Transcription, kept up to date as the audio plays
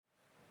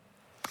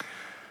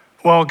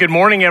Well, good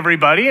morning,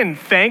 everybody, and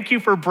thank you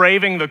for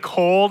braving the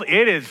cold.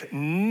 It is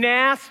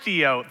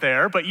nasty out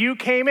there, but you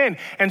came in.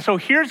 And so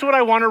here's what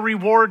I want to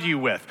reward you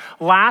with.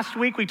 Last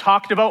week, we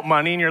talked about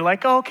money, and you're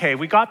like, okay,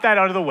 we got that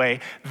out of the way.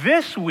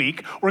 This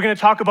week, we're going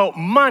to talk about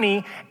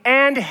money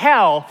and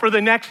hell for the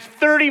next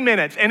 30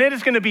 minutes, and it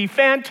is going to be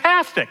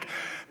fantastic.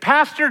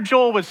 Pastor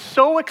Joel was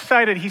so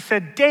excited. He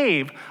said,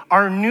 Dave,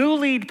 our new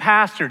lead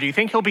pastor, do you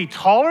think he'll be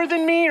taller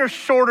than me or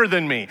shorter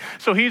than me?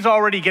 So he's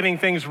already getting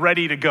things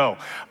ready to go.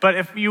 But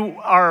if you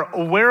are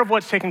aware of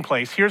what's taking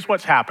place, here's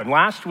what's happened.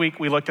 Last week,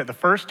 we looked at the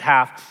first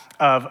half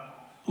of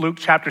Luke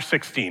chapter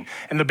 16.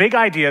 And the big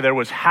idea there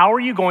was, how are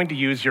you going to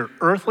use your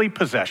earthly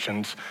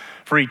possessions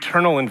for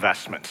eternal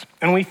investments?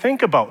 And we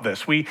think about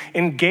this, we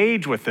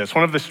engage with this.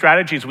 One of the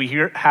strategies we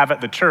have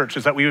at the church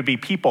is that we would be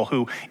people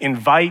who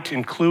invite,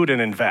 include, and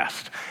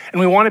invest. And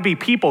we want to be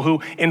people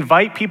who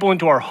invite people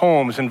into our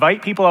homes,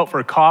 invite people out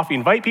for coffee,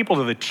 invite people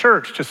to the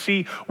church to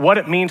see what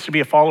it means to be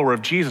a follower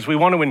of Jesus. We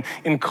want to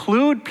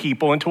include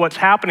people into what's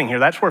happening here.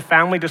 That's where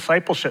family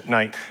discipleship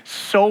night,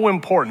 so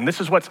important. This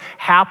is what's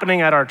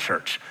happening at our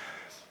church.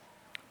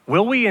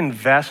 Will we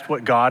invest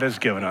what God has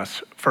given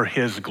us for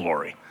his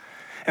glory?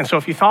 And so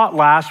if you thought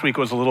last week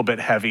was a little bit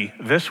heavy,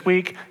 this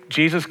week,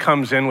 Jesus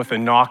comes in with a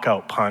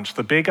knockout punch.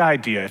 The big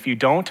idea, if you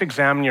don't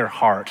examine your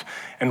heart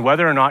and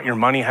whether or not your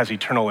money has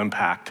eternal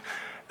impact,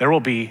 there will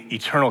be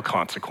eternal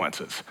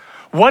consequences.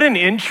 What an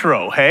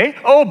intro, hey?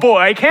 Oh boy,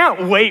 I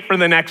can't wait for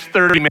the next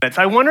 30 minutes.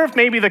 I wonder if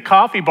maybe the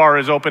coffee bar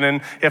is open,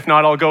 and if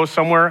not, I'll go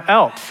somewhere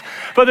else.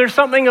 But there's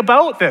something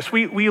about this.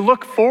 We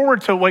look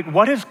forward to, like,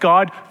 what is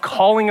God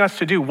calling us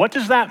to do? What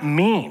does that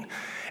mean?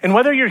 And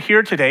whether you're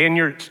here today and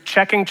you're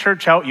checking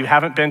church out, you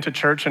haven't been to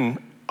church in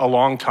a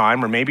long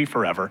time or maybe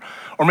forever,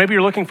 or maybe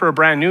you're looking for a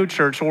brand new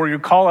church, or you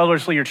call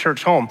Ellerslie your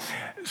church home,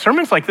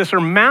 sermons like this are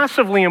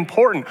massively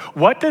important.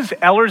 What does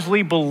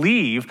Ellerslie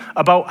believe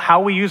about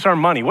how we use our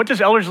money? What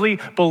does Ellerslie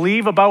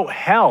believe about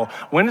hell?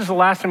 When is the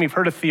last time you've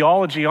heard a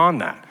theology on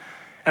that?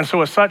 And so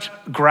with such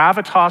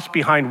gravitas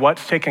behind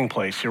what's taking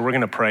place here, we're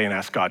going to pray and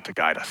ask God to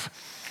guide us.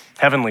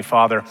 Heavenly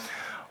Father,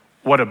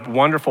 what a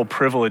wonderful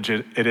privilege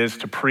it is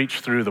to preach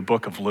through the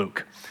book of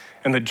Luke.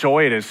 And the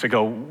joy it is to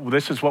go,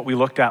 this is what we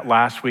looked at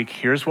last week,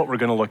 here's what we're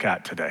going to look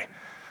at today.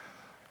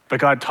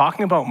 But God,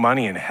 talking about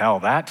money and hell,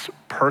 that's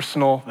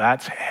personal,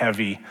 that's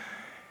heavy,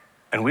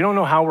 and we don't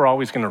know how we're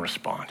always going to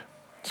respond.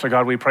 So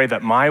God, we pray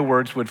that my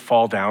words would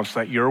fall down so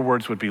that your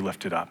words would be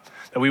lifted up,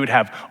 that we would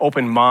have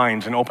open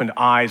minds and open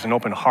eyes and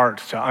open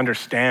hearts to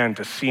understand,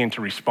 to see, and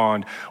to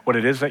respond what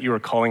it is that you are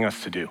calling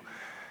us to do.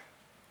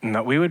 And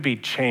that we would be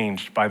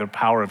changed by the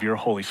power of your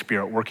Holy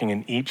Spirit working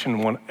in each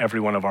and every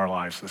one of our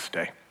lives this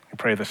day. We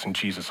pray this in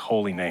Jesus'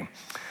 holy name.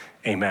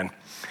 Amen.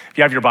 If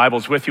you have your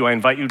Bibles with you, I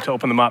invite you to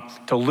open them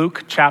up to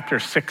Luke chapter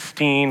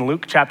 16.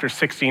 Luke chapter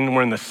 16,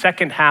 we're in the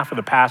second half of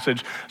the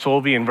passage, so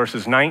we'll be in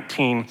verses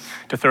 19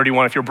 to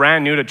 31. If you're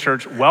brand new to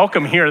church,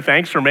 welcome here.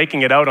 Thanks for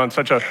making it out on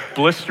such a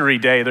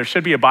blistery day. There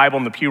should be a Bible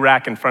in the pew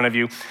rack in front of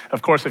you.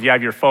 Of course, if you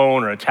have your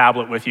phone or a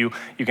tablet with you,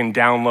 you can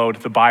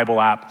download the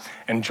Bible app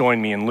and join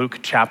me in Luke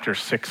chapter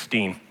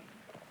 16.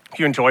 If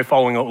you enjoy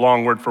following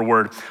along word for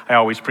word, I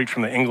always preach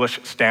from the English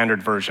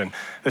Standard Version.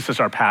 This is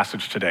our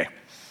passage today.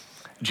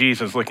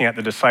 Jesus, looking at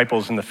the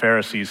disciples and the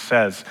Pharisees,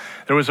 says,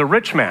 "There was a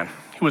rich man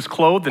who was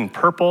clothed in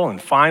purple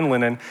and fine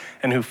linen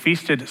and who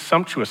feasted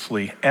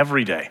sumptuously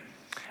every day.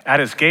 At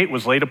his gate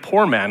was laid a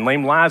poor man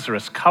named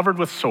Lazarus, covered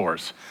with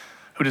sores,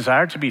 who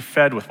desired to be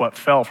fed with what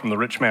fell from the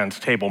rich man's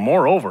table.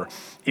 Moreover,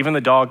 even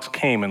the dogs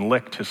came and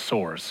licked his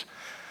sores.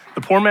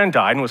 The poor man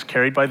died and was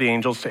carried by the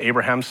angels to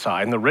Abraham's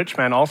side, and the rich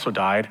man also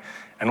died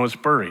and was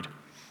buried.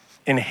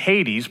 In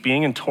Hades,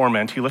 being in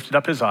torment, he lifted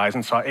up his eyes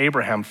and saw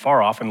Abraham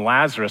far off and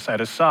Lazarus at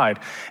his side.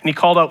 And he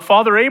called out,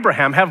 'Father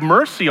Abraham, have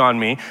mercy on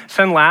me.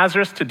 Send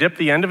Lazarus to dip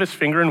the end of his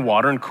finger in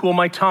water and cool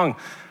my tongue,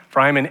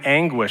 for I am in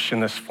anguish in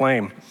this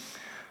flame.'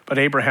 But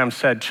Abraham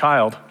said,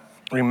 'Child,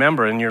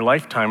 remember in your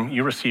lifetime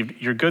you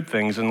received your good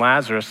things, and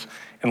Lazarus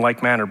in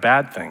like manner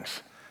bad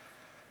things.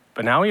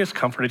 But now he is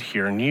comforted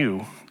here, and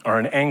you are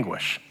in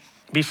anguish.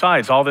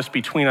 Besides, all this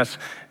between us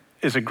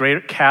is a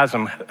great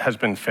chasm has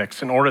been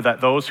fixed, in order that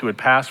those who would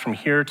pass from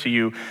here to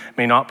you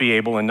may not be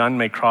able, and none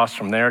may cross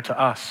from there to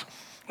us.'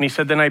 And he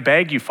said, 'Then I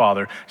beg you,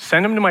 Father,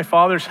 send him to my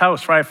father's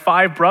house, for I have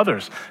 5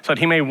 brothers, so that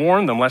he may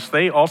warn them, lest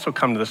they also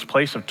come to this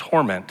place of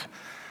torment.'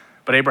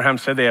 But Abraham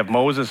said, 'They have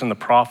Moses and the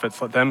prophets,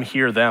 let them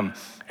hear them.'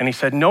 And he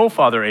said, 'No,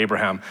 Father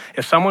Abraham,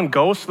 if someone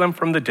goes to them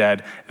from the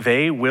dead,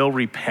 they will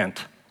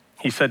repent.'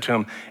 He said to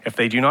him, 'If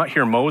they do not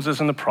hear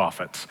Moses and the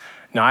prophets,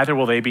 neither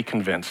will they be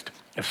convinced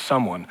if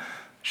someone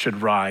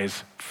should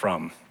rise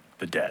from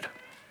the dead.'"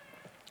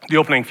 The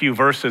opening few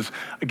verses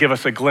give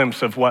us a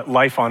glimpse of what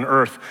life on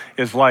earth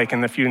is like.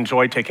 And if you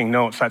enjoy taking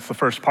notes, that's the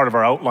first part of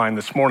our outline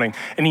this morning.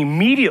 And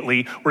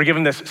immediately, we're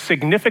given this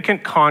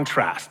significant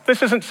contrast.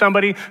 This isn't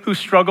somebody who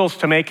struggles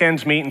to make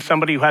ends meet and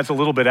somebody who has a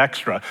little bit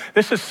extra.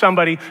 This is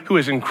somebody who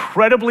is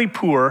incredibly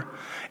poor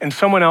and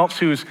someone else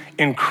who's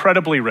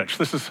incredibly rich.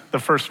 This is the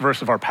first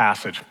verse of our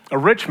passage. A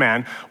rich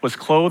man was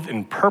clothed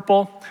in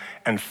purple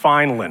and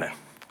fine linen.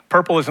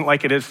 Purple isn't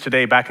like it is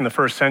today. Back in the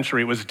first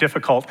century, it was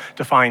difficult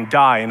to find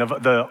dye. And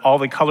of all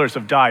the colors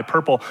of dye,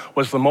 purple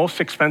was the most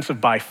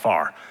expensive by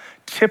far,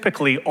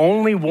 typically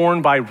only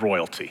worn by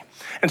royalty.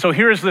 And so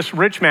here is this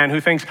rich man who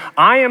thinks,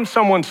 I am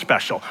someone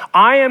special,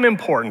 I am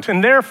important,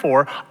 and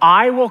therefore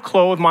I will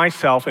clothe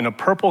myself in a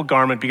purple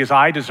garment because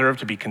I deserve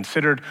to be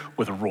considered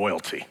with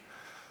royalty.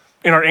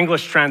 In our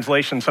English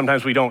translation,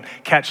 sometimes we don't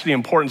catch the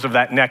importance of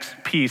that next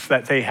piece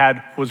that they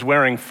was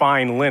wearing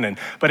fine linen.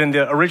 But in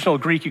the original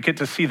Greek, you get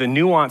to see the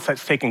nuance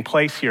that's taking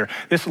place here.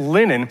 This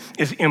linen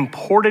is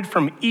imported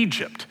from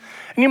Egypt.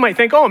 And you might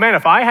think, oh man,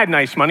 if I had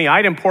nice money,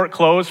 I'd import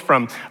clothes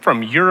from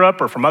Europe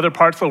or from other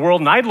parts of the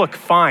world and I'd look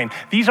fine.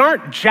 These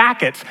aren't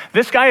jackets.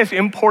 This guy is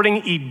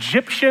importing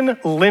Egyptian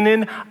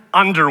linen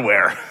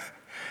underwear.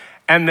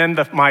 And then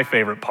my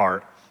favorite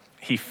part,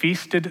 he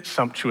feasted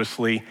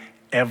sumptuously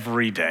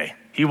every day.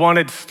 He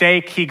wanted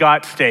steak, he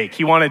got steak.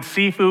 He wanted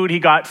seafood, he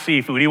got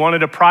seafood. He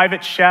wanted a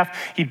private chef,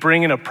 he'd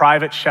bring in a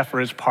private chef for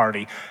his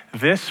party.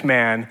 This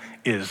man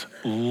is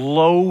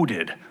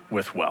loaded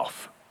with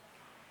wealth.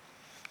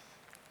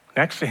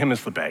 Next to him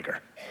is the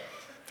beggar.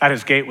 At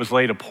his gate was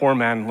laid a poor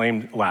man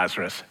named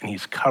Lazarus, and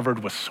he's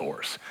covered with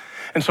sores.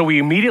 And so we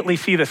immediately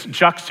see this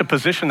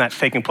juxtaposition that's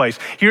taking place.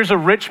 Here's a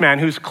rich man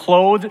who's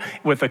clothed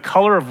with the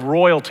color of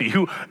royalty,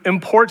 who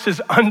imports his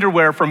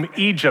underwear from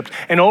Egypt.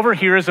 And over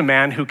here is a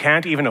man who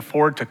can't even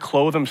afford to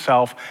clothe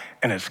himself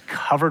and is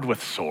covered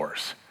with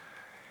sores.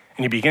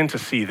 And you begin to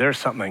see there's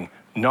something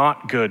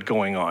not good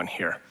going on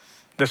here.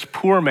 This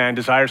poor man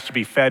desires to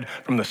be fed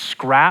from the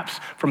scraps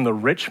from the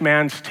rich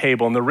man's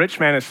table. And the rich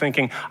man is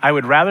thinking, I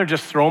would rather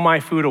just throw my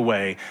food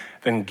away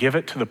than give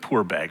it to the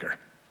poor beggar.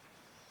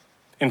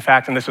 In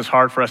fact, and this is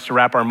hard for us to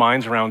wrap our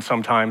minds around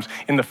sometimes,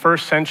 in the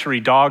first century,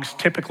 dogs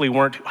typically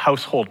weren't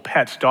household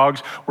pets.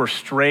 Dogs were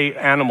stray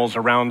animals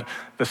around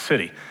the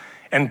city.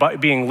 And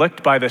being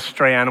licked by this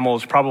stray animal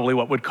is probably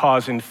what would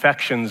cause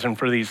infections and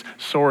for these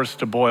sores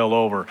to boil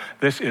over.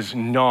 This is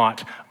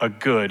not a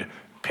good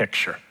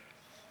picture.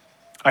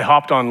 I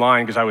hopped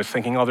online because I was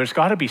thinking, there's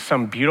got to be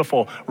some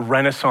beautiful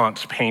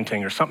Renaissance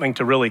painting or something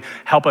to really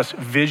help us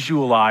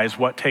visualize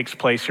what takes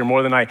place here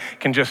more than I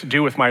can just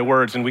do with my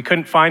words. And we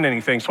couldn't find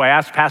anything. So I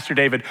asked Pastor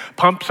David,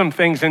 pump some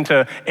things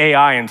into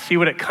AI and see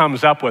what it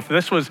comes up with.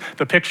 This was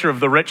the picture of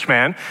the rich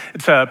man.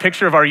 It's a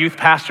picture of our youth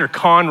pastor,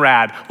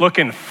 Conrad,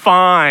 looking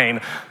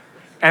fine.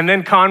 And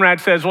then Conrad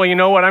says, well, you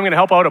know what? I'm going to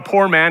help out a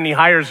poor man. And he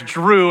hires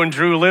Drew, and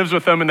Drew lives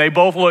with them, and they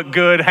both look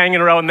good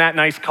hanging around in that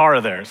nice car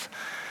of theirs.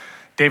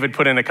 David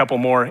put in a couple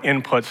more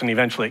inputs, and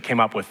eventually it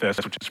came up with this,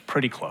 which is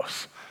pretty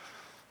close.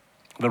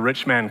 The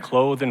rich man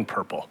clothed in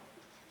purple,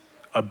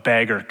 a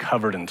beggar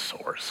covered in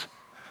sores.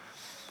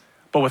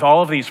 But with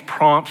all of these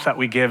prompts that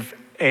we give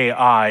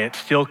AI, it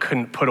still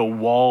couldn't put a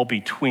wall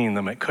between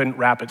them. It couldn't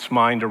wrap its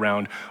mind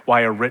around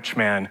why a rich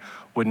man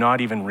would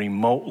not even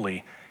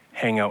remotely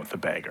hang out with the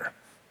beggar.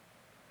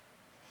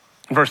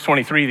 In verse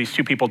 23, these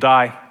two people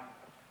die.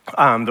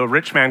 The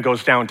rich man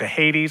goes down to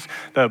Hades.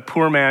 The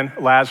poor man,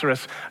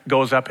 Lazarus,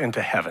 goes up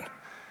into heaven.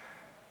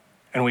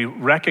 And we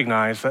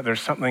recognize that there's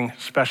something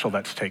special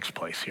that takes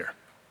place here.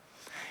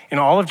 In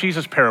all of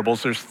Jesus'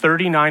 parables, there's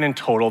 39 in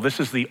total. This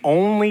is the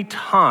only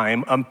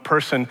time a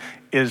person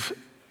is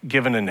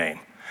given a name.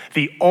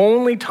 The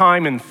only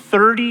time in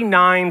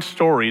 39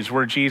 stories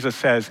where Jesus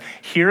says,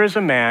 here is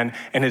a man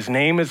and his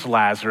name is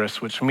Lazarus,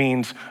 which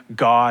means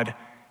God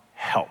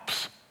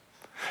helps.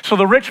 So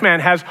the rich man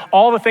has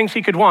all the things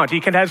he could want.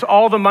 He has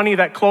all the money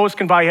that clothes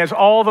can buy. He has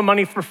all the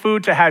money for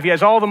food to have. He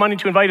has all the money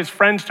to invite his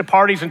friends to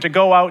parties and to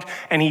go out,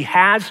 and he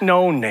has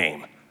no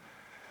name.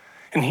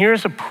 And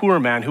here's a poor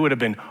man who would have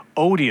been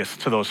odious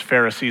to those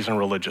Pharisees and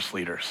religious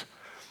leaders.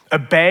 A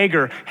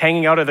beggar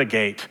hanging out of the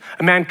gate,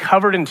 a man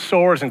covered in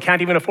sores and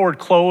can't even afford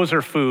clothes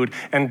or food.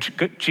 And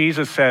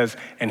Jesus says,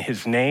 and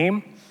his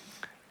name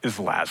is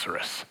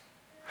Lazarus.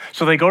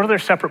 So they go to their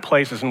separate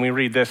places, and we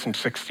read this in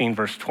 16,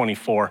 verse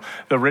 24.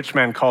 The rich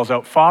man calls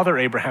out, Father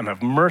Abraham,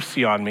 have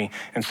mercy on me,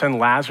 and send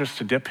Lazarus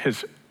to dip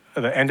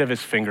the end of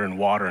his finger in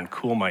water and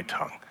cool my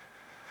tongue.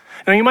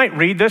 Now you might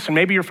read this, and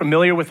maybe you're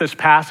familiar with this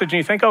passage, and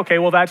you think, okay,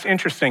 well, that's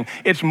interesting.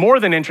 It's more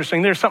than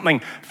interesting. There's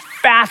something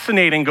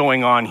fascinating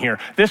going on here.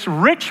 This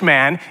rich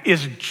man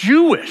is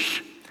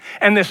Jewish.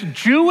 And this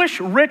Jewish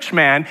rich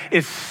man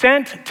is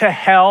sent to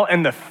hell,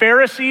 and the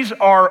Pharisees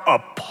are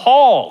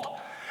appalled.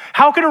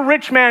 How could a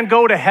rich man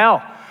go to hell?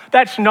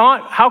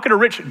 How could a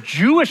rich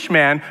Jewish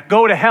man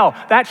go to hell?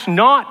 That's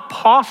not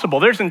possible.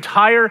 There's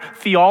entire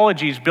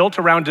theologies built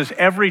around, does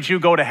every Jew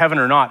go to heaven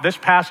or not? This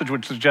passage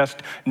would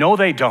suggest, no,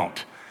 they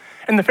don't.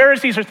 And the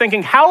Pharisees are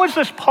thinking, how is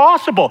this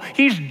possible?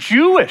 He's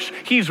Jewish,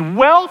 he's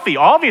wealthy.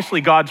 Obviously,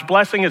 God's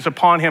blessing is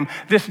upon him.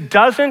 This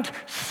doesn't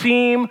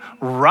seem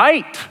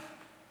right.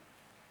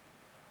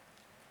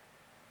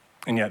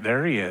 And yet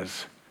there he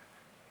is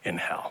in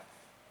hell.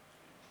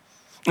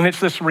 And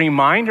it's this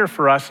reminder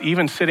for us,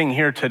 even sitting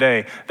here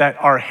today, that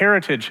our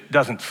heritage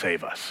doesn't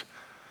save us.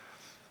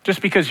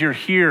 Just because you're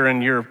here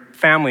and your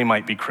family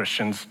might be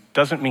Christians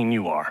doesn't mean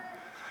you are.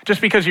 Just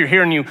because you're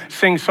here and you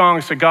sing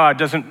songs to God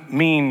doesn't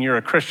mean you're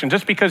a Christian.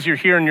 Just because you're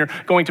here and you're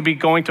going to be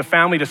going to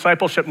family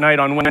discipleship night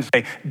on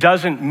Wednesday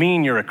doesn't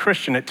mean you're a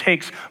Christian. It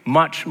takes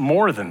much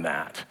more than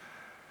that.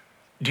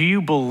 Do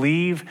you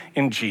believe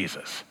in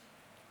Jesus?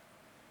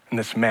 And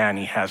this man,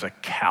 he has a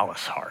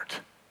callous heart.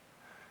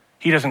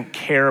 He doesn't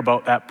care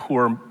about that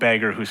poor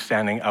beggar who's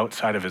standing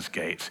outside of his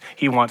gates.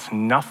 He wants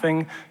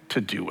nothing to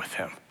do with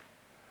him.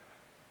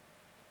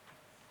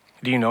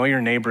 Do you know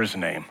your neighbor's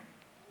name?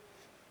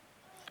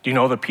 Do you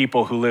know the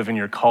people who live in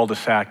your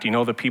cul-de-sac? Do you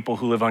know the people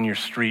who live on your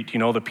street? Do you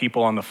know the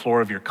people on the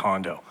floor of your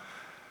condo?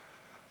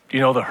 Do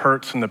you know the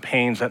hurts and the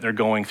pains that they're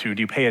going through?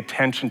 Do you pay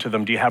attention to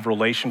them? Do you have a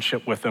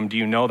relationship with them? Do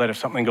you know that if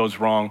something goes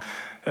wrong,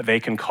 that they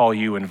can call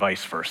you and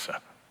vice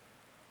versa?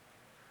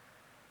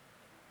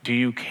 Do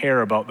you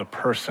care about the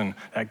person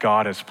that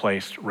God has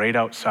placed right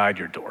outside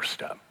your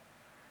doorstep?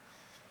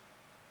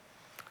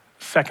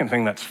 Second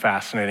thing that's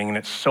fascinating, and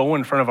it's so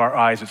in front of our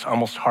eyes, it's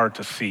almost hard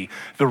to see.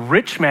 The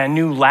rich man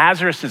knew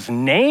Lazarus'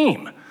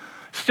 name.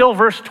 Still,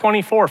 verse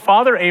 24,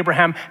 Father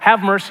Abraham,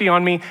 have mercy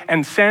on me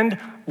and send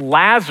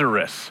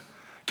Lazarus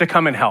to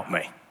come and help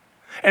me.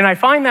 And I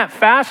find that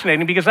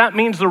fascinating because that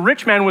means the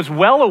rich man was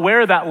well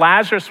aware that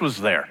Lazarus was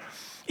there.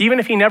 Even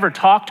if he never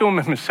talked to him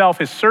himself,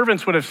 his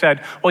servants would have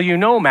said, well, you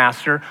know,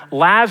 Master,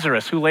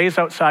 Lazarus, who lays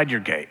outside your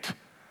gate.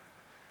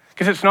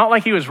 Because it's not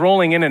like he was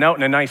rolling in and out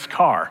in a nice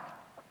car.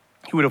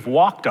 He would have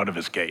walked out of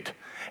his gate.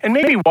 And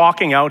maybe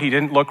walking out, he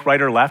didn't look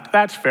right or left.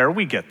 That's fair,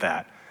 we get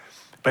that.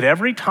 But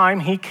every time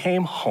he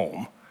came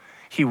home,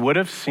 he would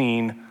have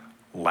seen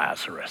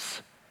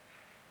Lazarus.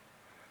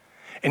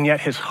 And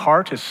yet his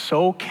heart is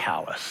so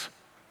callous.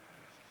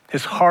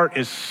 His heart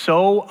is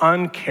so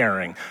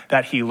uncaring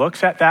that he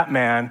looks at that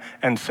man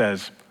and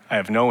says, I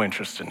have no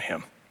interest in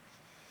him.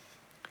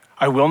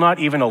 I will not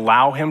even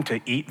allow him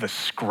to eat the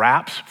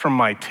scraps from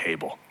my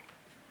table.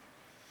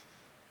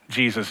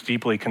 Jesus,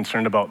 deeply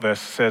concerned about this,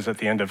 says at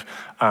the end of,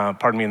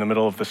 in the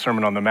middle of the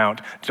Sermon on the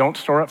Mount, don't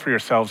store up for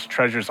yourselves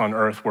treasures on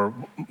earth where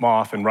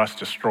moth and rust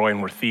destroy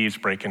and where thieves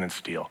break in and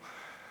steal.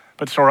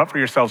 But store up for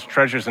yourselves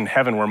treasures in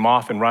heaven where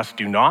moth and rust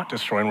do not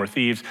destroy and where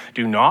thieves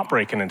do not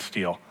break in and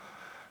steal.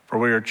 For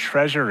where your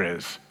treasure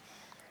is,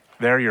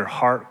 there your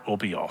heart will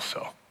be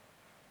also.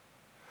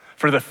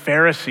 For the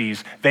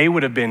Pharisees, they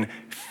would have been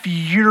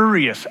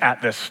furious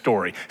at this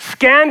story.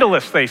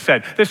 Scandalous, they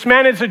said. This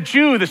man is a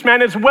Jew. This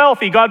man is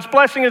wealthy. God's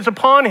blessing is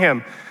upon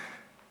him.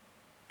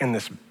 And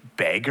this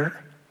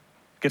beggar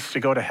gets to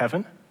go to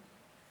heaven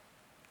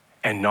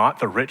and not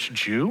the rich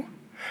Jew?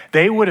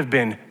 They would have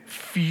been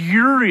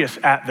furious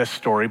at this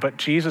story, but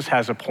Jesus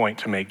has a point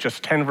to make.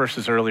 Just 10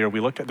 verses earlier, we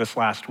looked at this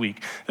last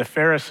week. The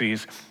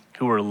Pharisees,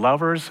 who were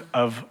lovers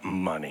of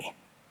money,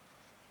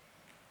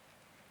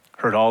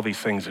 heard all these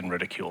things and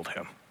ridiculed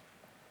him.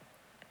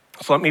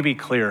 So let me be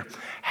clear.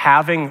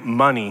 Having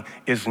money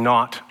is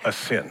not a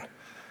sin.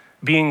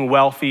 Being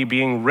wealthy,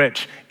 being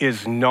rich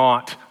is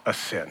not a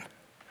sin.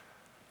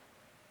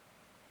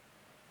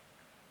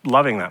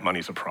 Loving that money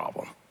is a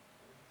problem.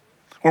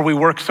 Where we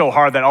work so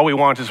hard that all we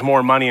want is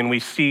more money and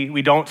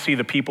we don't see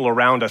the people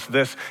around us.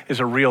 This is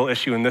a real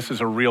issue and this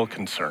is a real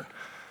concern.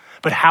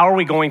 But how are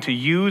we going to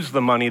use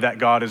the money that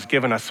God has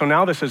given us? So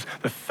now this is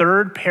the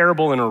third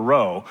parable in a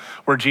row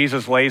where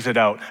Jesus lays it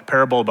out.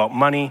 Parable about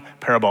money,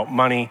 parable about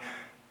money,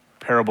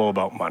 parable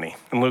about money.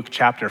 In Luke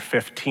chapter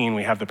 15,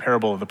 we have the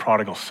parable of the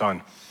prodigal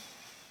son.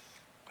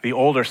 The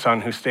older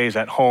son who stays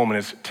at home and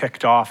is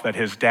ticked off that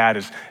his dad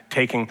is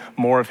taking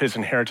more of his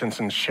inheritance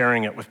and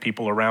sharing it with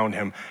people around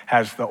him,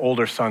 has the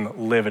older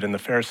son live it, and the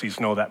Pharisees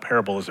know that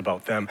parable is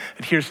about them.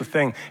 But here's the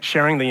thing,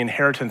 sharing the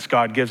inheritance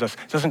God gives us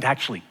doesn't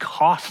actually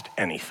cost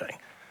anything.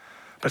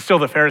 But still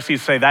the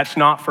Pharisees say, that's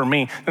not for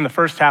me. In the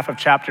first half of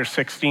chapter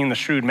 16, the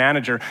shrewd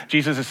manager,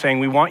 Jesus is saying,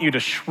 we want you to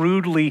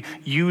shrewdly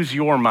use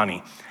your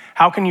money.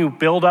 How can you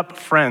build up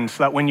friends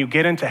so that when you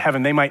get into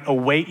heaven, they might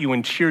await you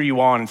and cheer you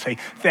on and say,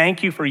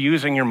 thank you for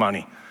using your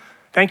money.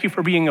 Thank you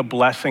for being a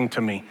blessing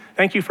to me.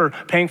 Thank you for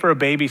paying for a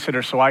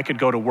babysitter so I could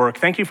go to work.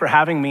 Thank you for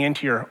having me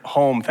into your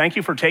home. Thank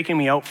you for taking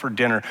me out for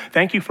dinner.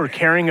 Thank you for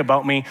caring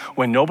about me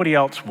when nobody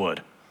else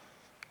would.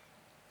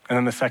 And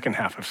then the second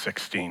half of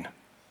 16,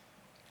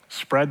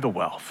 spread the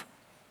wealth.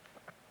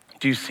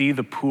 Do you see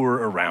the poor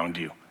around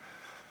you?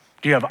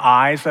 Do you have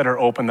eyes that are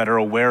open, that are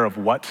aware of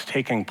what's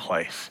taking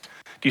place?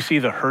 Do you see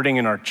the hurting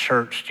in our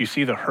church? Do you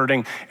see the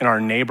hurting in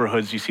our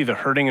neighborhoods? Do you see the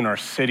hurting in our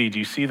city? Do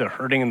you see the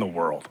hurting in the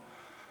world?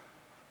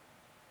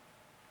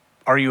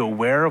 Are you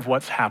aware of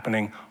what's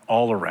happening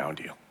all around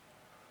you?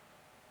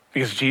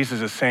 Because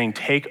Jesus is saying,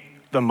 take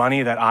the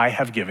money that I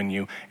have given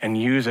you and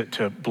use it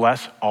to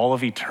bless all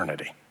of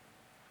eternity.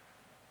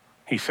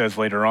 He says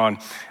earlier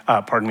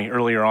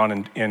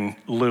on in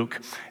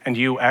Luke, and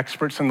you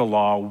experts in the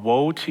law,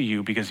 woe to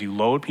you because you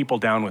load people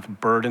down with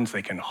burdens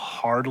they can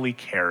hardly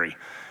carry,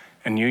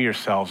 and you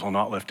yourselves will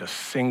not lift a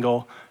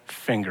single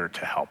finger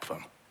to help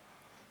them.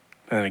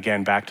 And then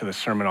again, back to the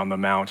Sermon on the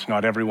Mount,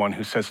 not everyone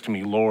who says to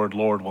me, Lord,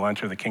 Lord, will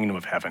enter the kingdom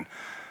of heaven,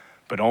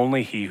 but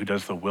only he who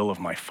does the will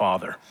of my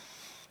Father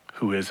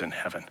who is in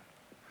heaven.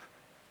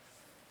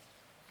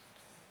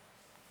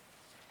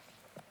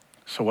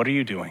 So what are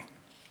you doing?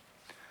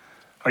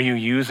 Are you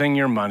using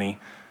your money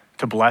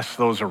to bless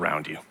those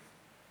around you?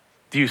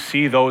 Do you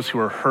see those who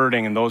are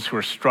hurting and those who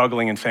are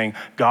struggling and saying,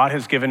 God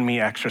has given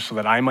me extra so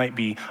that I might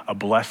be a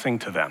blessing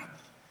to them?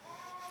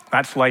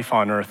 That's life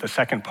on earth. The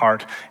second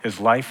part is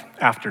life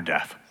after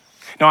death.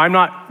 Now, I'm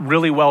not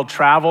really well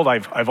traveled.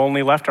 I've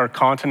only left our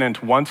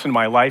continent once in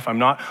my life. I'm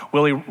not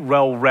really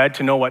well read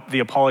to know what the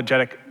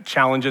apologetic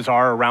challenges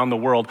are around the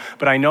world.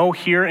 But I know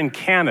here in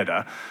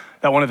Canada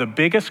that one of the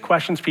biggest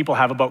questions people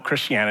have about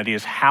Christianity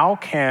is how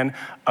can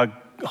a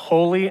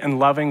holy and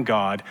loving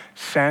God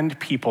send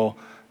people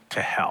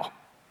to hell?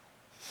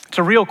 It's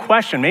a real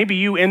question. Maybe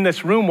you in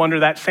this room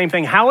wonder that same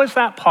thing. How is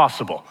that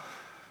possible?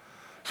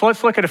 So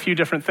let's look at a few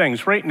different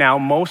things. Right now,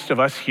 most of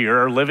us here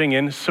are living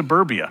in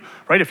suburbia,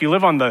 right? If you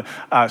live on the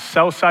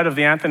south side of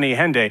the Anthony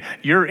Henday,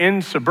 you're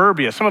in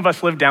suburbia. Some of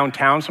us live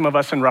downtown, some of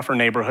us in rougher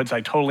neighborhoods. I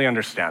totally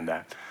understand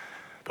that.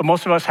 But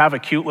most of us have a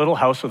cute little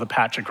house with a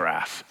patch of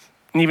grass.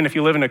 And even if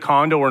you live in a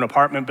condo or an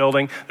apartment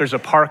building, there's a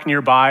park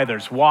nearby,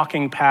 there's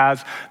walking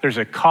paths, there's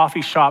a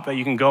coffee shop that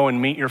you can go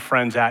and meet your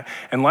friends at,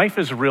 and life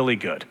is really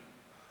good.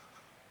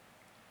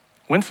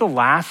 When's the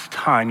last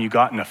time you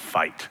got in a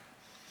fight?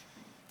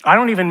 I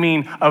don't even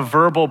mean a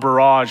verbal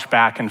barrage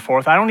back and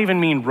forth. I don't even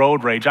mean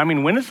road rage. I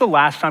mean, when is the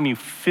last time you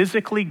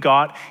physically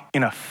got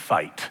in a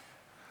fight?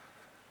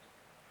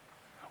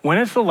 When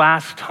is the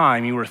last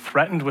time you were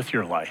threatened with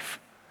your life,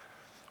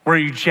 where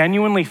you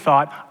genuinely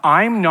thought,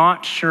 I'm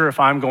not sure if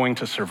I'm going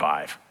to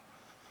survive?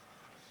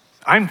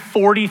 I'm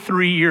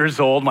 43 years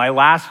old. My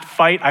last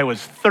fight, I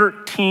was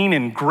 13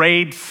 in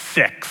grade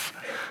 6.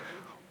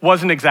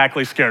 Wasn't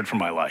exactly scared for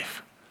my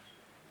life.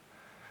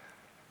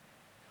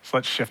 So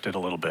let's shift it a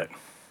little bit.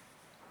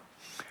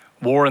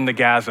 War in the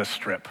Gaza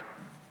Strip,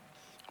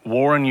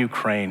 war in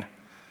Ukraine.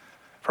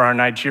 For our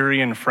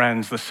Nigerian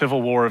friends, the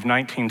civil war of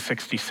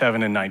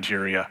 1967 in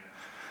Nigeria,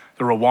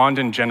 the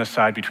Rwandan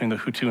genocide between the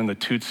Hutu and the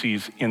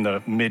Tutsis in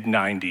the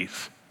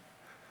mid-90s.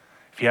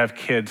 If you have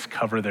kids,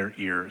 cover their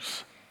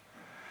ears.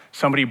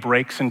 Somebody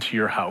breaks into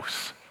your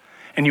house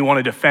and you want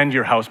to defend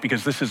your house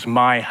because this is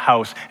my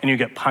house, and you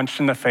get punched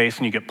in the face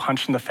and you get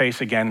punched in the face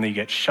again, and you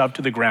get shoved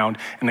to the ground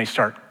and they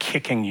start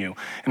kicking you.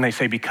 And they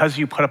say, because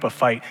you put up a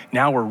fight,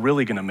 now we're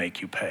really going to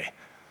make you pay.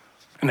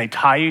 And they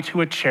tie you to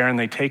a chair and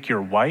they take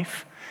your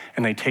wife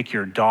and they take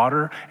your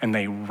daughter and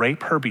they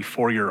rape her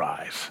before your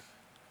eyes.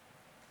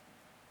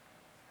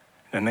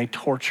 Then they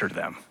torture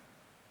them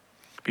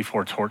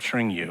before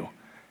torturing you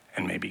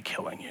and maybe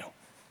killing you.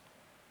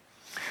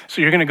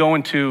 So you're going to go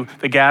into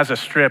the Gaza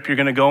Strip, you're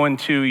going to go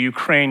into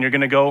Ukraine, you're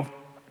going to go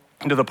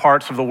into the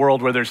parts of the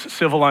world where there's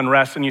civil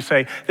unrest, and you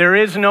say, there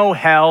is no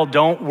hell,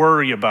 don't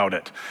worry about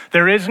it.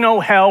 There is no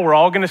hell, we're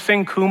all going to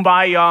sing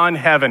Kumbaya in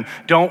heaven,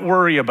 don't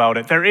worry about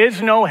it. There is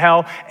no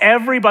hell,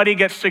 everybody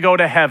gets to go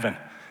to heaven.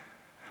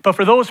 But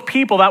for those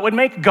people, that would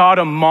make God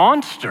a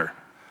monster.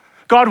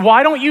 God,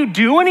 why don't you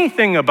do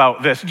anything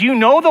about this? Do you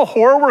know the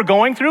horror we're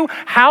going through?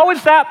 How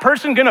is that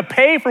person going to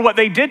pay for what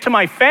they did to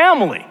my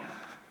family?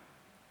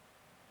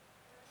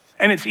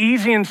 And it's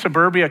easy in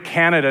suburbia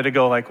Canada to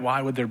go like,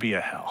 why would there be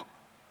a hell?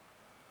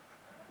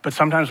 But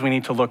sometimes we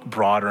need to look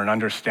broader and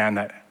understand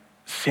that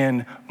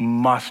sin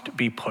must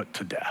be put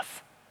to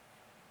death.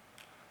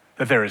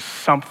 That there is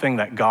something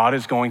that God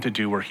is going to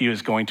do where he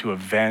is going to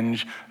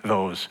avenge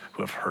those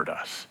who have hurt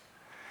us.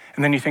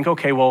 And then you think,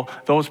 okay, well,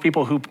 those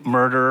people who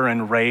murder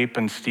and rape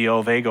and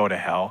steal, they go to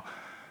hell.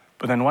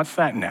 But then what's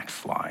that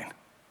next line?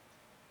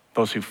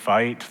 Those who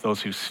fight,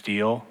 those who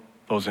steal,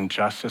 those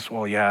injustice,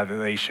 well, yeah,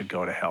 they should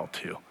go to hell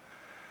too.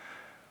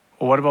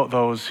 Well, what about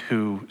those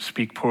who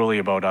speak poorly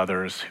about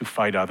others, who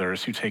fight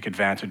others, who take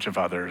advantage of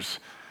others,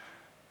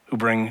 who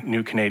bring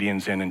new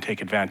Canadians in and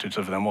take advantage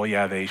of them? Well,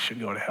 yeah, they should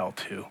go to hell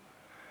too.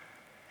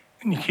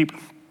 And you keep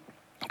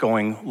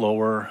going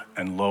lower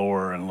and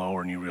lower and lower,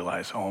 and you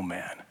realize, oh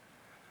man,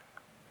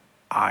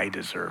 I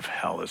deserve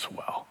hell as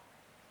well.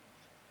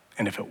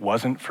 And if it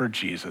wasn't for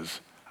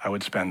Jesus, I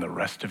would spend the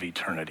rest of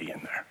eternity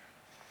in there.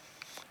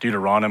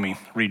 Deuteronomy,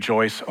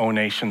 rejoice, O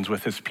nations,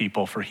 with his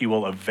people, for he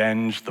will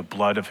avenge the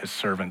blood of his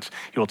servants.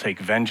 He will take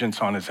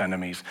vengeance on his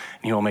enemies,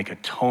 and he will make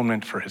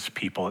atonement for his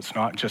people. It's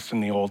not just in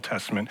the Old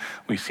Testament,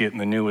 we see it in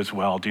the New as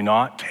well. Do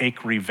not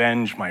take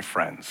revenge, my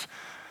friends,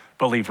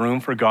 but leave room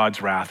for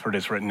God's wrath, for it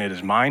is written, it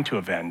is mine to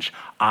avenge.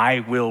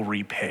 I will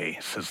repay,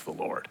 says the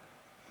Lord.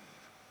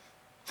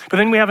 But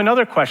then we have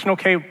another question.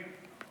 Okay,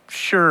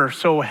 sure,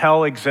 so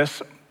hell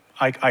exists.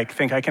 I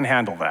think I can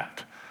handle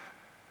that.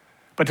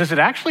 But does it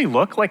actually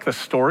look like the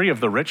story of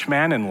the rich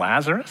man and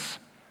Lazarus?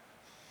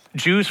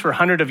 Jews for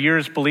hundreds of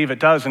years believe it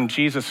does, and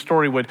Jesus'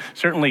 story would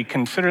certainly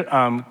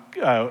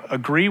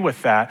agree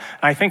with that.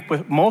 And I think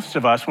with most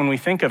of us, when we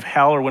think of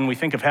hell or when we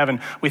think of heaven,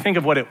 we think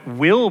of what it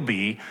will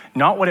be,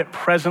 not what it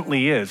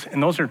presently is.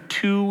 And those are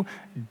two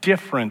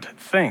different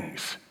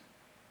things.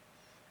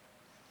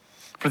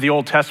 For the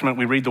Old Testament,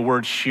 we read the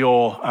word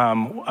Sheol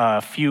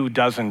a few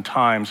dozen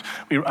times.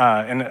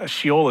 And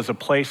Sheol is a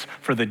place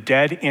for the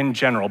dead in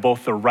general,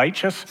 both the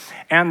righteous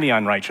and the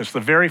unrighteous. The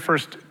very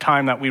first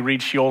time that we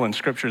read Sheol in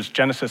Scripture is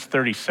Genesis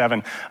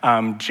 37.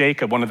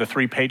 Jacob, one of the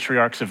three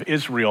patriarchs of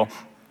Israel,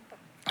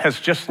 has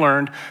just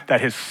learned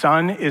that his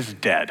son is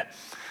dead.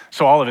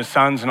 So all of his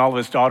sons and all of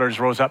his daughters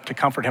rose up to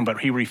comfort him, but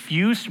he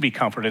refused to be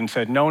comforted and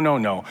said,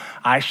 no,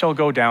 I shall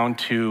go down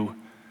to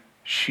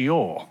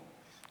Sheol,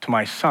 to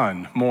my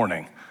son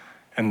mourning.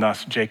 And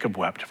thus Jacob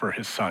wept for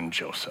his son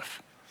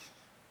Joseph.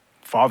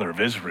 Father of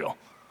Israel,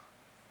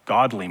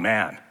 godly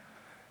man.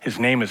 His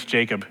name is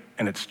Jacob,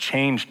 and it's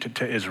changed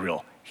to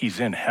Israel.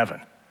 He's in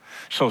heaven.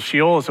 So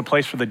Sheol is a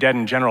place for the dead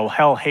in general.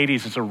 Hell,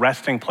 Hades, is a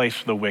resting place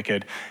for the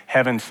wicked.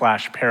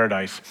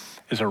 Heaven/paradise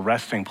is a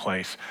resting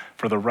place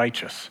for the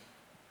righteous.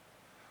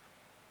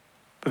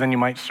 But then you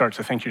might start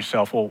to think to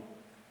yourself, well,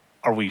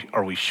 are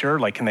we sure?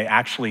 Like, can they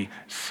actually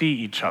see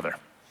each other?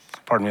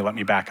 Pardon me, let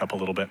me back up a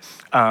little bit.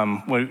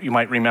 You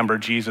might remember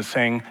Jesus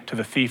saying to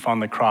the thief on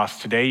the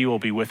cross, today you will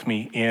be with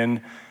me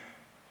in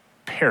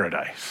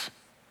paradise.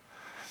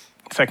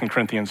 2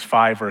 Corinthians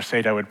 5, verse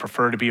 8, I would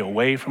prefer to be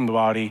away from the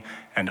body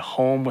and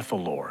home with the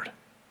Lord.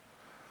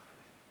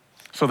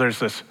 So there's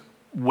this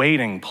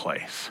waiting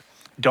place.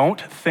 Don't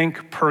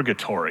think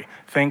purgatory.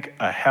 Think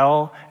a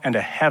hell and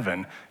a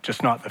heaven,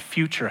 just not the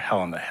future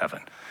hell and the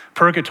heaven.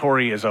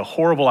 Purgatory is a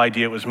horrible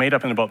idea. It was made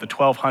up in about the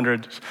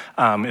 1200s,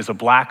 is a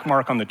black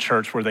mark on the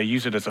church where they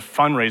use it as a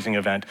fundraising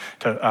event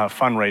to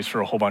fundraise for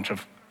a whole bunch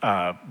of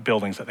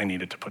buildings that they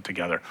needed to put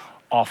together.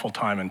 Awful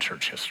time in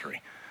church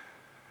history.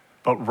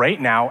 But right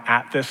now,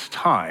 at this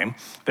time,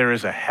 there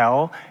is a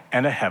hell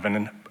and a heaven,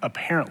 and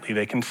apparently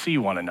they can see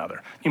one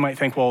another. You might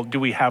think, well, do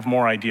we have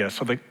more ideas?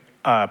 So the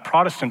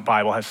Protestant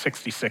Bible has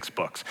 66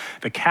 books.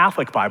 The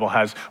Catholic Bible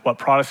has what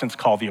Protestants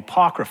call the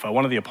Apocrypha.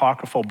 One of the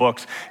apocryphal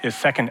books is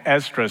 2nd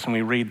Esdras, and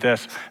we read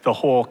this. The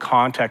whole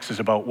context is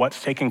about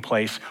what's taking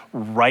place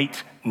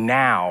right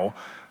now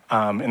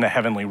in the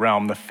heavenly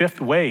realm. The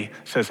fifth way,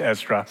 says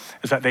Ezra,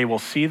 is that they will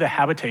see the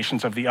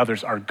habitations of the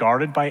others are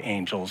guarded by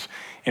angels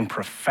in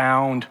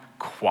profound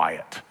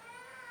quiet.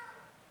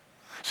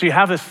 So you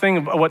have this thing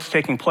of what's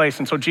taking place.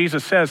 And so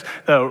Jesus says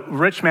the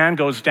rich man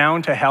goes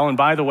down to hell. And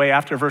by the way,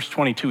 after verse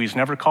 22, he's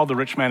never called the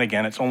rich man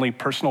again. It's only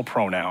personal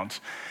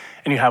pronouns.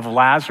 And you have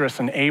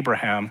Lazarus and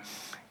Abraham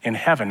in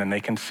heaven, and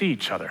they can see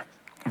each other.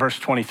 Verse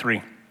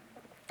 23,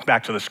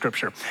 back to the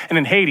scripture. And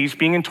in Hades,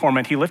 being in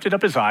torment, he lifted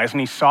up his eyes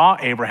and he saw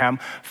Abraham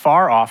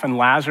far off and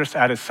Lazarus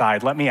at his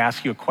side. Let me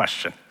ask you a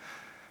question.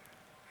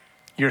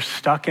 You're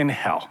stuck in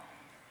hell.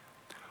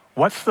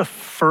 What's the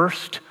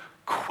first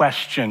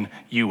question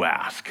you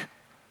ask?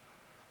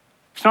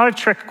 It's not a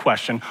trick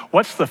question.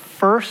 What's the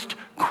first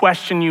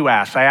question you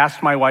ask? I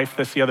asked my wife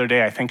this the other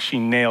day. I think she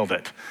nailed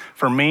it.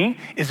 For me,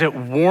 is it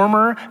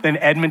warmer than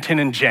Edmonton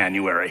in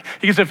January?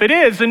 Because if it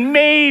is, then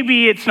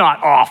maybe it's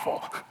not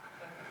awful.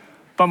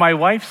 But my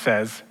wife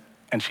says,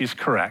 and she's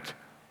correct,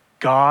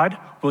 God,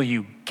 will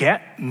you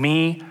get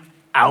me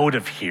out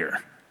of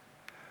here?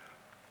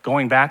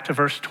 Going back to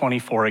verse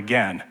 24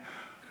 again.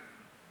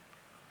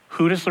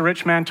 Who does the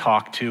rich man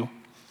talk to,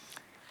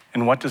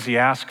 and what does he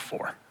ask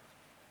for?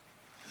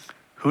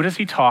 Who does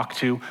he talk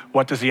to?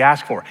 What does he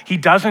ask for? He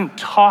doesn't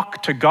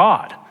talk to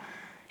God.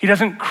 He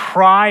doesn't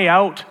cry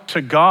out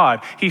to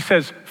God. He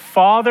says,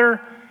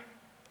 Father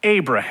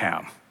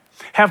Abraham,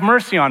 have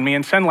mercy on me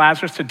and send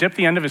Lazarus to dip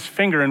the end of his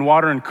finger in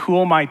water and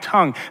cool my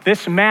tongue.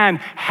 This man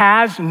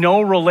has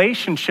no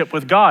relationship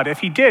with God. If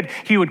he did,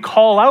 he would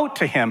call out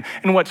to him.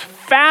 And what's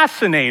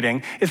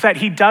fascinating is that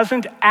he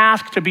doesn't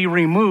ask to be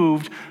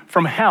removed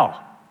from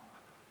hell.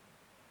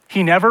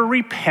 He never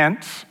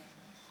repents.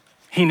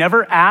 He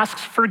never asks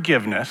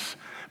forgiveness,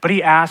 but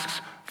he asks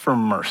for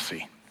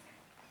mercy.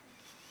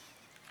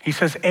 He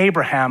says,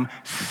 Abraham,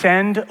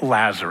 send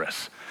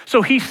Lazarus.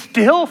 So he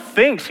still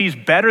thinks he's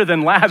better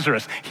than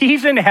Lazarus.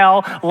 He's in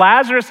hell,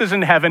 Lazarus is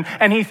in heaven,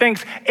 and he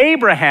thinks,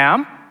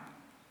 Abraham,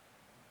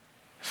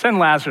 send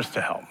Lazarus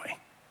to help me.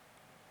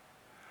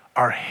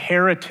 Our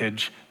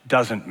heritage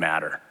doesn't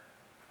matter.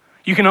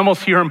 You can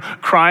almost hear him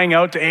crying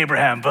out to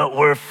Abraham, but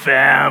we're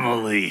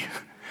family.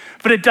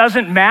 But it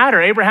doesn't matter.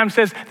 Abraham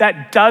says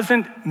that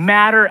doesn't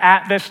matter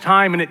at this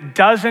time. And it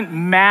doesn't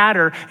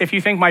matter if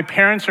you think my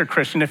parents are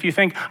Christian, if you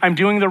think I'm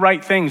doing the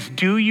right things.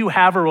 Do you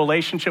have a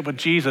relationship with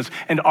Jesus?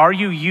 And are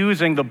you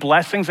using the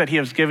blessings that he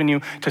has given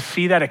you to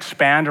see that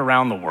expand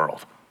around the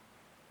world?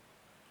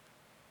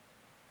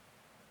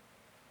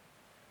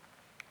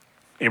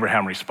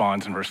 Abraham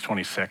responds in verse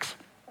 26.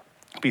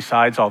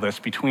 Besides all this,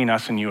 between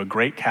us and you, a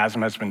great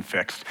chasm has been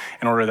fixed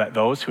in order that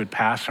those who had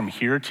passed from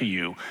here to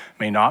you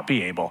may not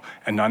be able,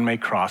 and none may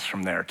cross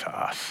from there to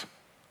us.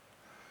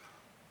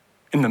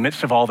 In the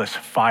midst of all this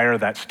fire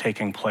that's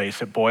taking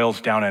place, it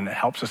boils down and it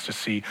helps us to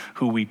see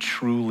who we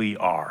truly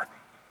are.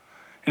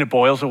 And it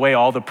boils away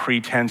all the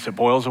pretense, it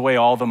boils away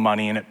all the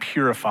money, and it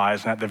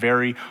purifies. And at the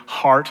very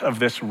heart of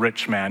this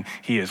rich man,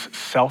 he is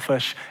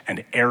selfish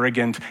and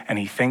arrogant, and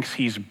he thinks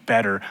he's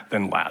better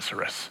than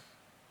Lazarus.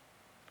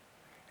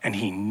 And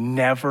he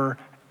never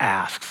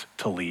asks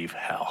to leave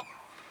hell.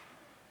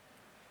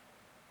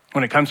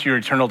 When it comes to your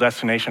eternal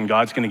destination,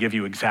 God's going to give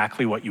you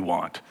exactly what you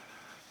want.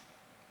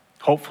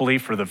 Hopefully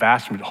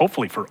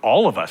for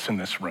all of us in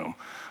this room,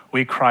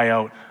 we cry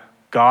out,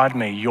 God,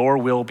 may your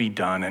will be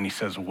done. And he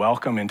says,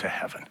 welcome into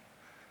heaven.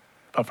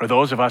 But for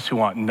those of us who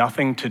want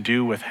nothing to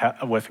do with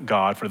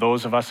God, for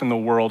those of us in the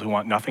world who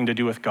want nothing to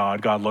do with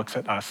God, God looks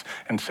at us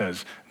and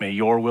says, may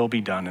your will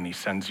be done, and he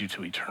sends you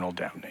to eternal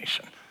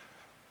damnation.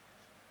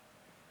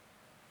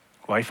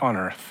 Life on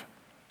earth,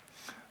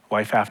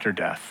 life after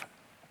death,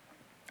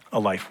 a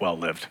life well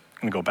lived.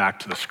 I'm going to go back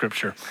to the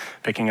scripture,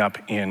 picking up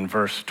in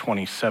verse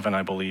 27,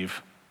 I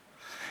believe.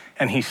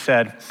 And he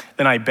said,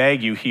 then I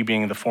beg you, he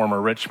being the former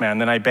rich man,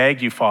 then I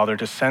beg you, Father,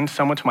 to send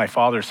someone to my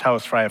father's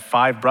house, for I have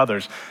 5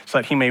 brothers, so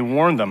that he may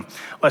warn them,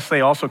 lest they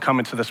also come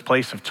into this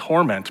place of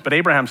torment. But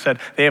Abraham said,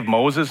 they have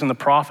Moses and the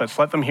prophets,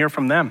 let them hear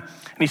from them.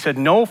 And he said,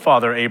 no,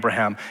 Father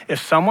Abraham,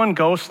 if someone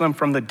goes to them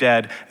from the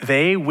dead,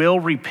 they will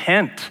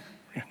repent.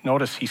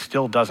 Notice he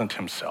still doesn't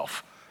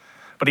himself.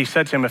 But he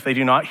said to him, if they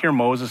do not hear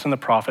Moses and the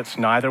prophets,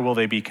 neither will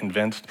they be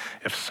convinced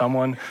if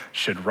someone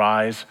should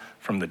rise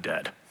from the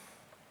dead.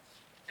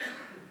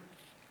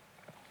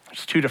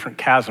 There's 2 different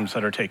chasms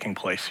that are taking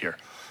place here.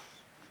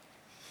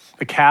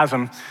 The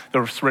chasm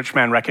the rich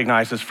man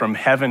recognizes from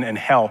heaven and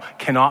hell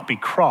cannot be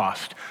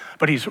crossed,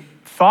 but he's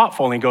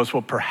thoughtful and he goes,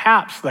 well,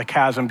 perhaps the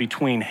chasm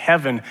between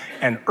heaven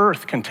and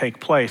earth can take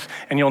place.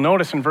 And you'll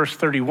notice in verse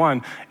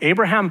 31,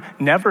 Abraham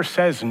never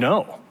says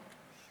no.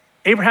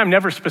 Abraham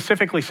never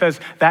specifically says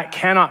that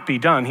cannot be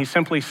done. He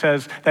simply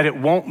says that it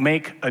won't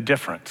make a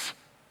difference.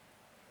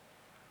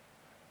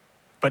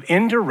 But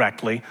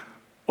indirectly,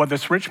 what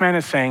this rich man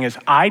is saying is,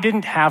 I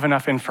didn't have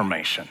enough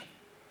information.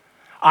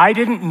 I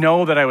didn't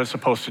know that I was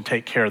supposed to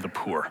take care of the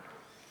poor.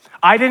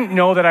 I didn't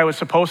know that I was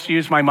supposed to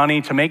use my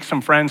money to make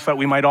some friends so that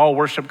we might all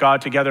worship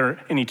God together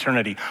in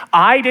eternity.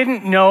 I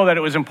didn't know that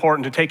it was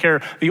important to take care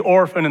of the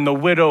orphan and the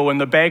widow and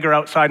the beggar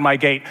outside my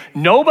gate.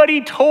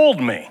 Nobody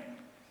told me.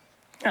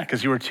 Yeah,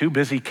 because you were too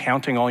busy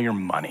counting all your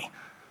money.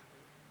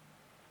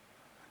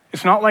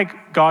 It's not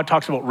like God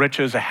talks about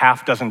riches a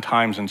half dozen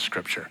times in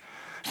Scripture.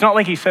 It's not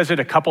like he says it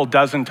a couple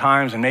dozen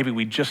times and maybe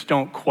we just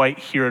don't quite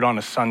hear it on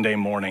a Sunday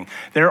morning.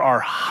 There are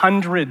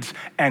hundreds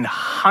and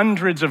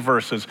hundreds of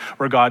verses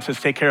where God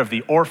says, take care of the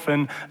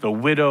orphan, the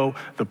widow,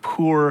 the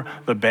poor,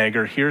 the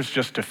beggar. Here's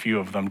just a few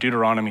of them.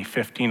 Deuteronomy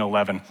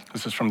 15:11.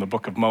 This is from the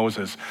book of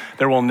Moses.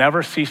 There will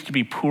never cease to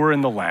be poor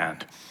in the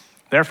land.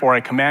 Therefore,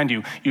 I command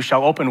you, you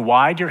shall open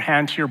wide your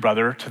hand to your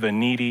brother, to the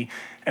needy,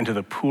 and to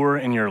the poor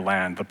in your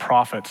land. The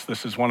prophets,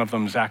 this is one of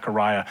them,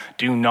 Zechariah,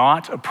 do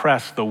not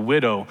oppress the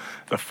widow,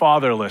 the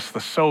fatherless, the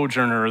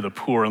sojourner, or the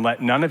poor, and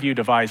let none of you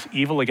devise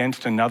evil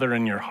against another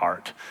in your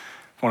heart.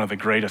 One of the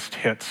greatest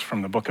hits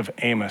from the book of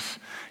Amos.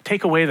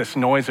 Take away this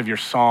noise of your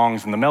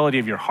songs and the melody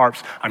of your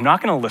harps. I'm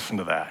not going to listen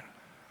to that.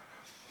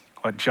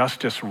 Let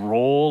justice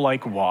roll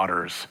like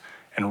waters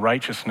and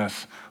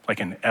righteousness like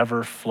an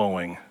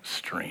ever-flowing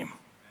stream.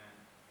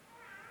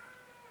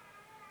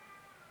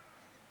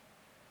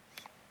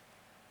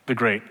 The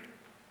great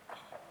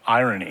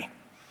irony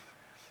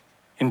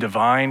in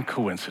divine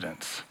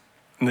coincidence,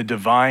 in the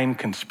divine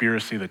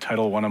conspiracy, the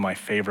title of one of my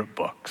favorite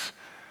books.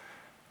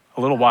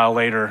 A little while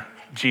later,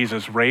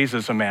 Jesus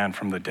raises a man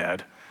from the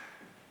dead,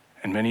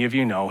 and many of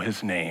you know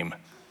his name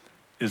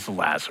is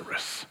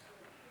Lazarus.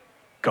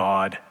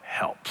 God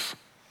helps.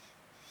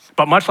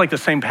 But much like the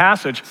same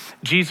passage,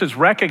 Jesus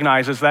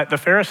recognizes that the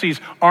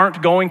Pharisees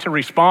aren't going to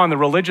respond. The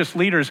religious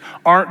leaders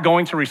aren't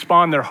going to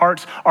respond. Their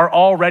hearts are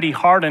already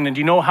hardened. And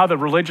do you know how the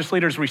religious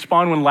leaders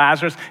respond when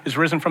Lazarus is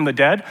risen from the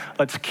dead?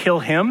 Let's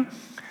kill him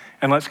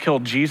and let's kill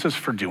Jesus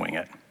for doing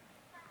it.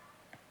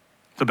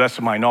 To the best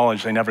of my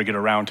knowledge, they never get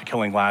around to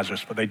killing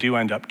Lazarus, but they do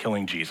end up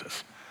killing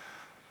Jesus.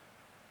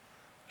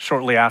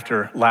 Shortly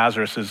after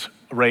Lazarus is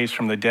raised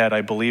from the dead,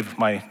 I believe if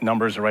my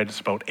numbers are right, it's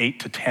about 8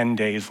 to 10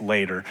 days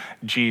later,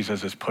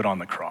 Jesus is put on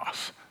the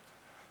cross,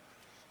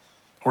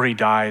 where he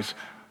dies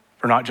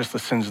for not just the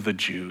sins of the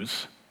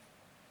Jews,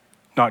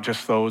 not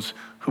just those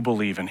who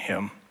believe in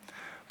him,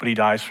 but he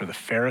dies for the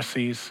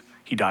Pharisees,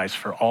 he dies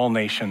for all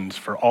nations,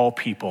 for all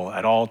people,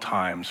 at all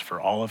times, for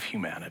all of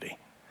humanity.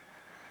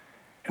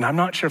 And I'm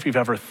not sure if you've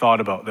ever thought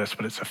about this,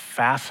 but it's a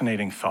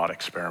fascinating thought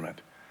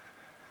experiment.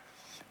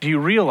 Do you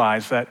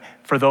realize that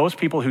for those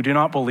people who do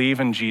not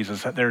believe in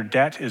Jesus, that their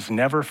debt is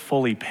never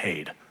fully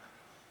paid?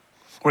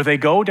 Where they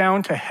go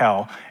down to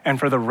hell, and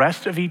for the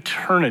rest of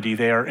eternity,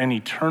 they are in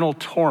eternal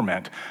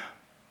torment,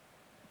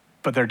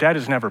 but their debt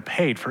is never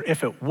paid, for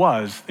if it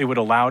was, they would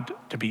allowed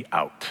to be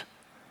out.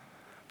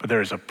 But there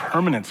is a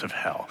permanence of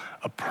hell,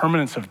 a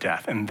permanence of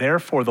death, and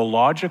therefore the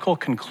logical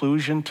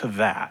conclusion to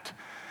that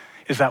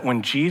is that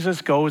when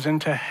Jesus goes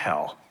into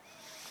hell,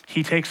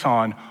 he takes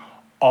on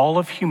all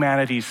of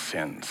humanity's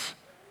sins.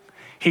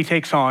 He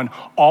takes on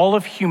all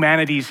of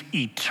humanity's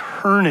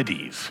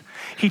eternities.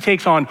 He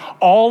takes on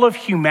all of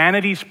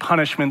humanity's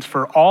punishments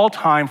for all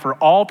time, for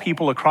all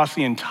people across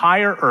the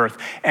entire earth,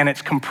 and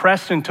it's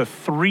compressed into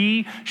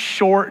 3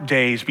 short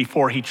days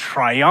before he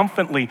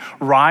triumphantly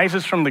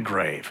rises from the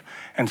grave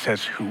and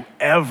says,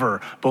 "Whoever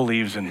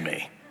believes in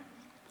me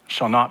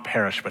shall not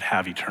perish but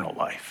have eternal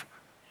life."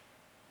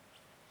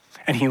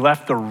 And he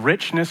left the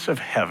richness of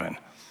heaven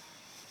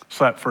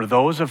so that for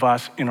those of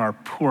us in our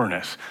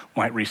poorness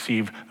might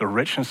receive the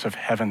richness of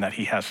heaven that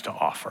he has to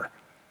offer.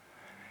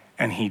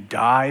 And he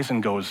dies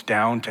and goes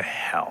down to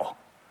hell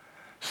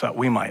so that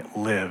we might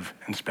live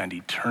and spend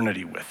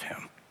eternity with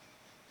him.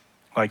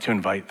 I'd like to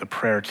invite the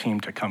prayer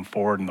team to come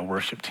forward and the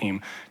worship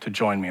team to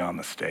join me on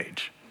the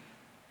stage.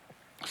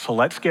 So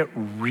let's get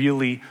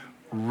really,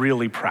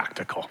 really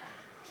practical.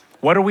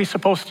 What are we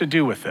supposed to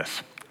do with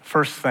this?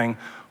 First thing,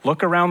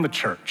 look around the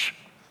church.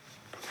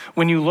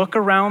 When you look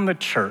around the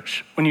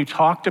church, when you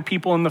talk to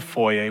people in the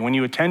foyer, when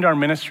you attend our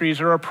ministries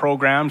or our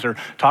programs, or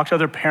talk to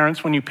other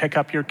parents when you pick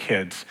up your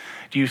kids,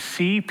 do you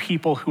see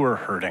people who are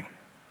hurting?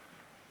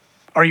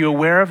 Are you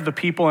aware of the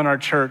people in our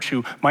church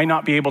who might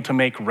not be able to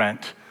make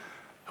rent,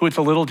 who it's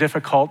a little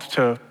difficult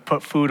to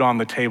put food on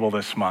the table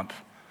this month?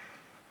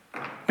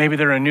 Maybe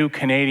they're a new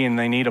Canadian,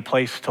 they need a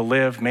place to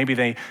live. Maybe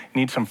they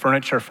need some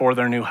furniture for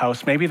their new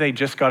house. Maybe they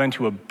just got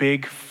into a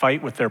big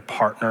fight with their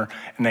partner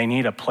and they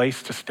need a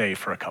place to stay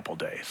for a couple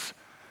days.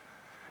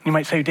 You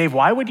might say, "Dave,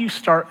 why would you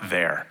start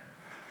there?"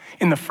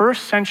 In the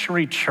first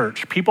century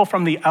church, people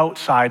from the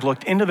outside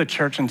looked into the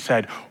church and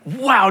said,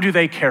 "Wow, do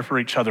they care for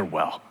each other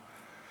well?"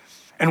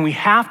 And we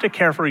have to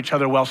care for each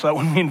other well so that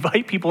when we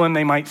invite people in,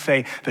 they might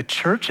say, "The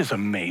church is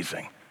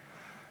amazing."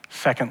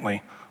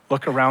 Secondly,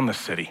 look around the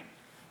city.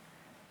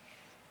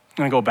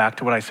 I'm going to go back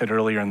to what I said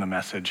earlier in the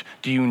message.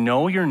 Do you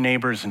know your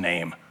neighbor's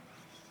name?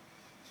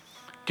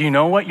 Do you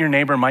know what your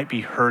neighbor might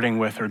be hurting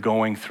with or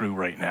going through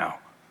right now?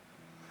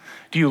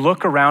 Do you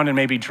look around and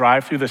maybe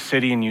drive through the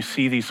city and you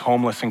see these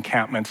homeless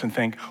encampments and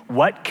think,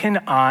 what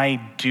can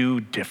I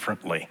do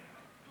differently?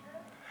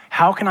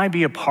 How can I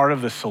be a part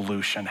of the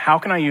solution? How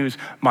can I use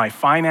my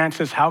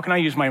finances? How can I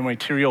use my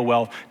material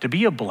wealth to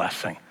be a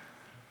blessing?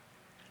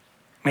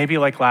 Maybe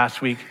like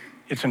last week,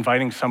 it's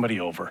inviting somebody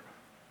over.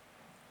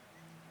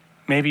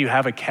 Maybe you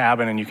have a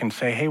cabin and you can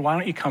say, "Hey, why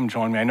don't you come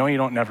join me? I know you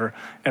don't never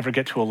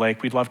get to a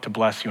lake. We'd love to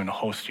bless you and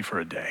host you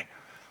for a day."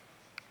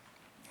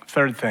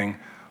 Third thing,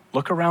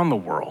 look around the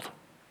world.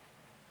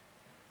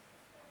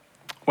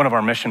 One of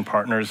our mission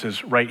partners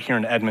is right here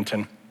in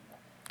Edmonton,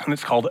 and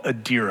it's called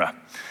Adira.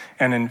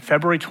 And in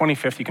February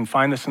 25th, you can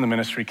find this in the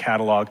ministry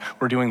catalog,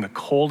 we're doing the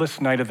coldest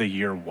night of the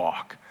year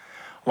walk.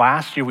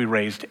 Last year, we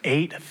raised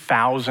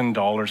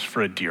 $8,000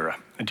 for Adira.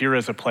 Adira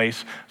is a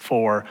place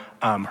for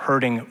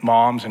hurting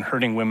moms and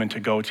hurting women to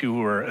go to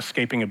who are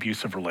escaping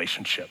abusive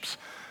relationships.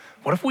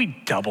 What if we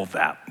doubled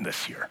that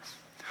this year?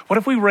 What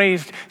if we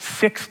raised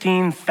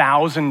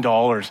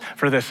 $16,000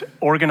 for this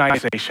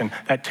organization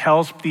that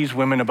tells these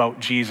women about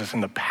Jesus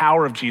and the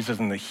power of Jesus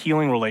and the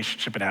healing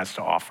relationship it has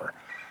to offer?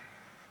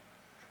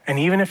 And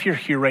even if you're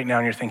here right now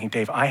and you're thinking,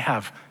 "Dave, I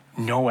have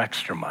no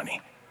extra money.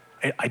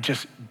 I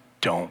just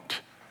don't."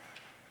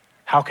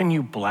 How can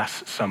you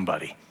bless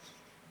somebody?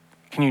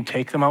 Can you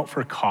take them out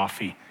for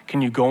coffee?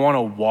 Can you go on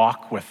a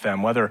walk with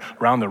them, whether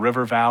around the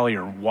river valley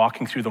or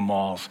walking through the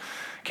malls?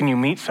 Can you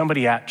meet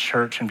somebody at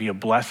church and be a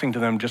blessing to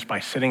them just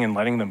by sitting and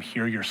letting them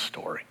hear your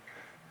story?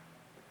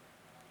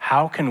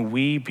 How can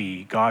we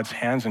be God's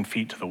hands and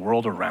feet to the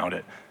world around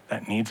it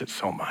that needs it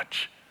so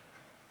much?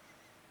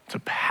 It's a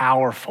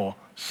powerful,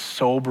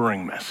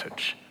 sobering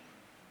message.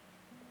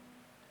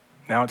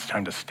 Now it's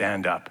time to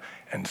stand up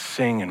and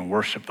sing and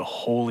worship the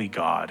holy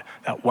God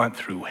that went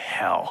through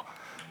hell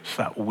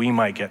so that we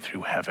might get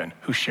through heaven,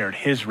 who shared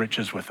his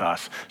riches with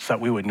us so that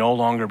we would no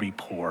longer be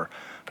poor,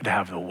 but to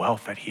have the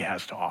wealth that he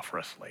has to offer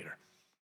us later.